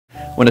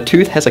When a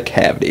tooth has a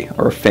cavity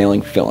or a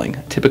failing filling,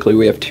 typically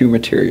we have two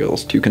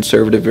materials to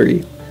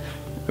conservatively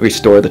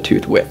restore the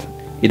tooth with,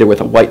 either with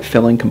a white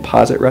filling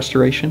composite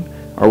restoration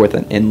or with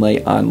an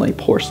inlay onlay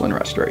porcelain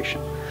restoration.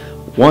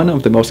 One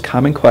of the most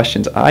common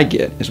questions I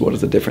get is what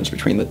is the difference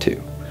between the two.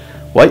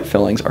 White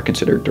fillings are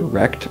considered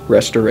direct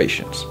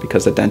restorations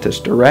because the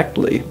dentist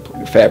directly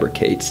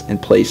fabricates and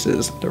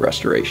places the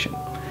restoration.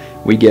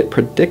 We get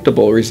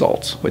predictable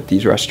results with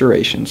these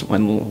restorations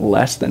when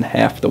less than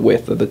half the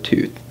width of the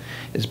tooth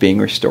is being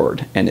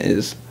restored and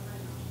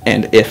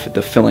if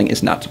the filling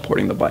is not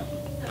supporting the bite.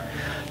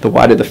 The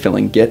wider the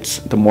filling gets,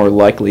 the more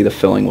likely the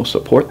filling will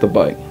support the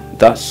bite.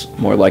 Thus,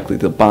 more likely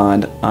the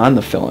bond on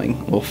the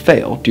filling will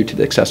fail due to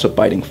the excessive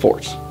biting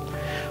force.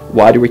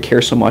 Why do we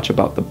care so much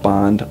about the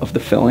bond of the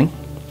filling?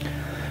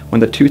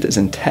 When the tooth is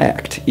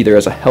intact, either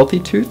as a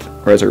healthy tooth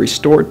or as a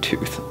restored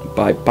tooth,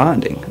 by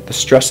bonding, the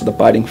stress of the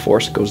biting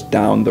force goes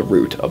down the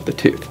root of the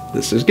tooth.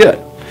 This is good.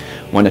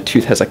 When a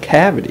tooth has a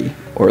cavity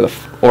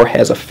or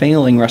has a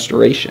failing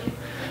restoration,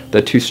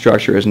 the tooth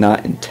structure is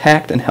not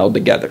intact and held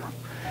together.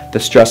 The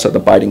stress of the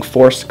biting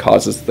force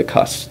causes the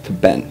cusps to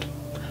bend.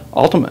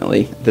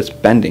 Ultimately, this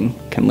bending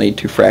can lead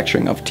to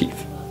fracturing of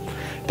teeth.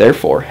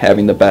 Therefore,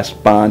 having the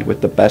best bond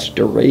with the best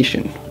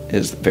duration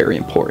is very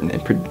important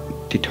in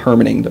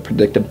determining the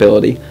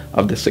predictability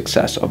of the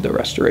success of the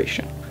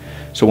restoration.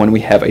 So when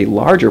we have a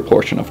larger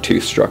portion of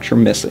tooth structure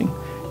missing,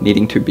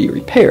 needing to be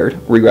repaired,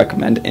 we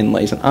recommend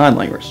inlays and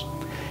onlays.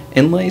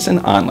 Inlays and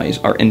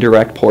onlays are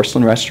indirect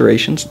porcelain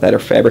restorations that are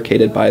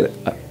fabricated by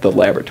the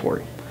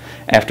laboratory.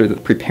 After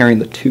preparing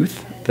the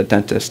tooth, the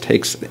dentist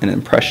takes an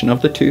impression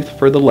of the tooth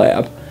for the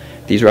lab.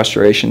 These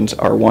restorations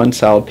are one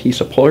solid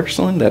piece of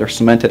porcelain that are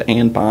cemented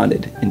and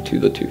bonded into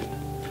the tooth.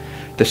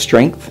 The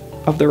strength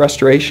of the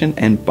restoration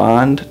and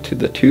bond to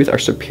the tooth are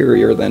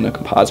superior than a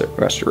composite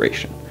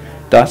restoration.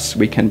 Thus,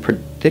 we can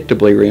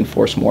predictably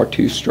reinforce more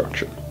tooth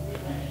structure.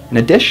 In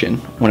addition,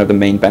 one of the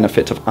main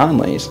benefits of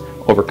onlays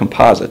over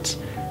composites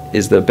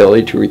is the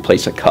ability to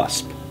replace a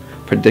cusp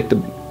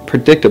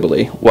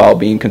predictably while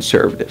being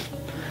conservative.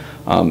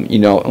 You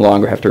no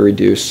longer have to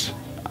reduce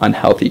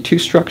unhealthy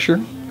tooth structure,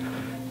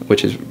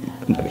 which is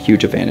a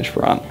huge advantage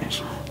for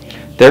onlays.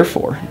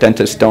 Therefore,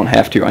 dentists don't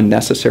have to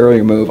unnecessarily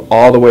remove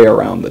all the way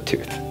around the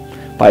tooth.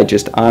 By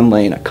just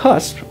onlaying a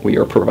cusp, we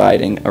are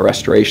providing a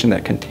restoration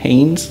that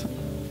contains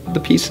the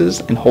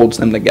pieces and holds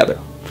them together.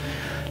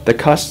 The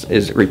cusp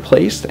is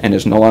replaced and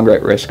is no longer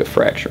at risk of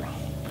fracture,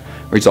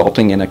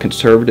 resulting in a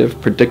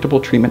conservative, predictable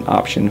treatment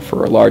option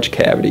for a large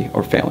cavity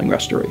or failing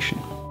restoration.